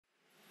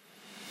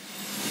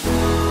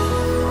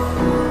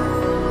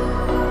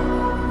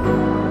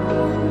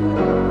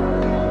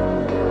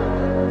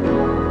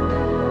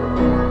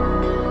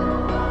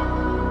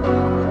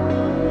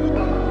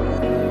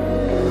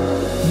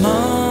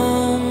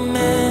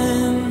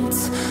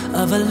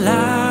of a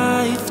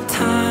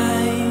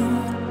lifetime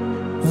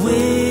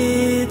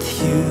with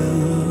you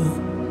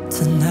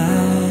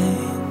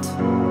tonight.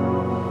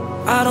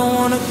 I don't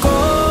wanna go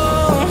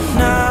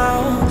now,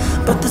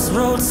 but this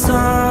road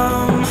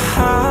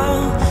somehow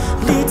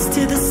leads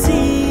to the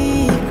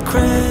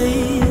secrets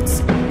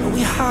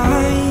we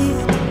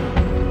hide.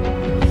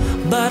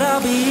 But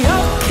I'll be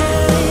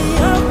okay,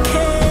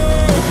 okay.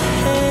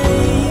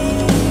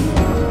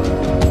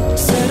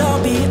 Said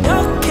I'll be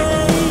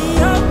okay,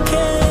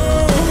 okay.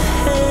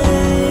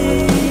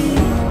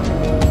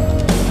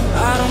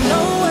 I don't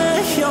know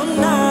where you're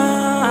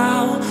now,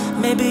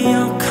 maybe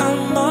you'll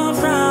come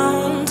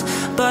around,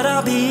 but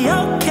I'll be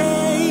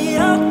okay,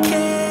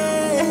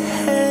 okay,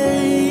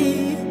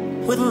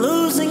 with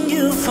losing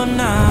you for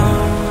now.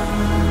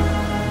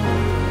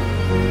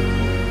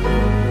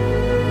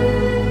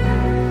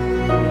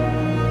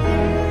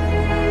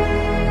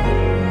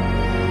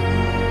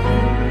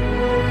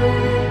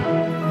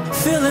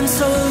 Feeling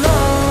so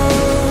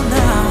alone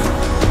now,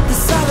 the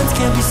silence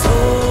can be so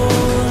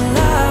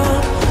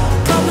loud.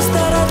 Promise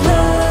that I'd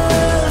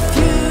love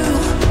you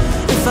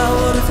if I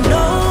would've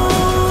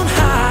known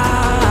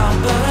how.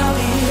 But I'll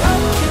be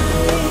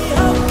okay,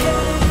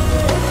 okay.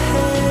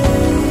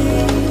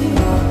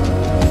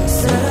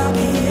 Said I'll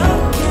be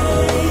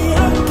okay,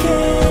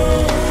 okay.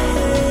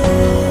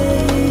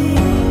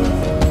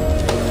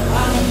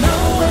 I don't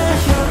know where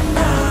you're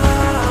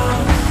now,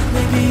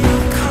 maybe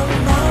you'll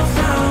come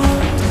around,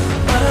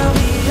 but I'll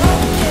be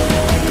okay,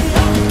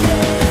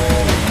 okay,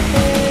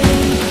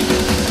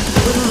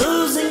 with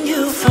losing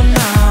you for now.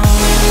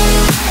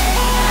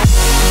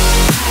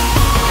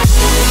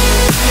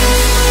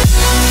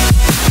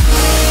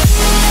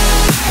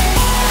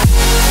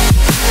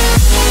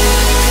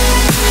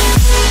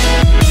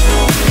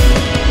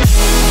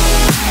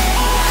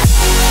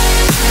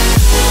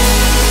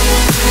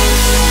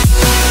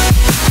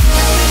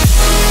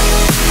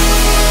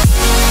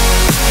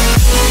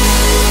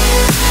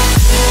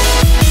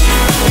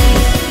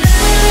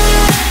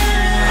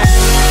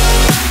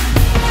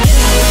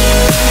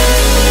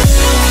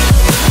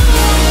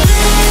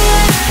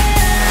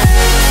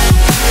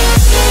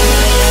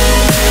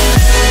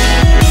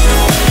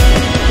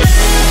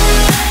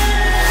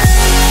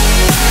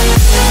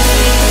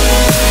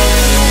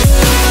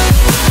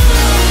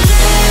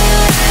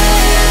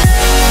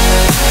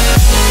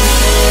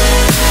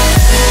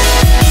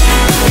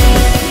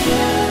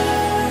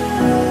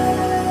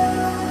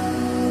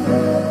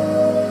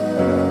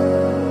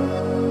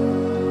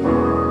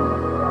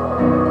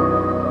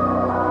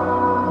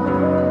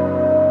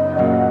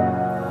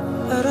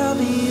 But I'll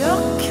be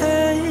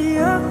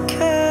okay,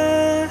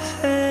 okay.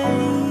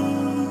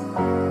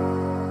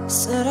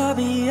 Said I'll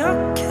be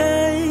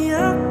okay,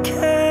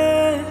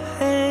 okay.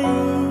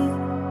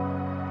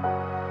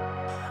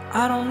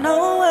 I don't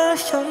know where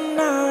you're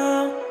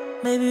now,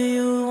 maybe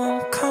you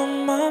won't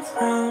come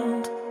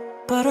around,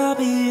 but I'll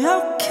be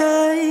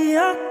okay,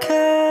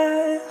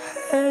 okay,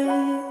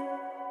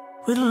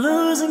 with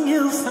losing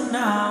you for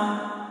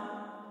now.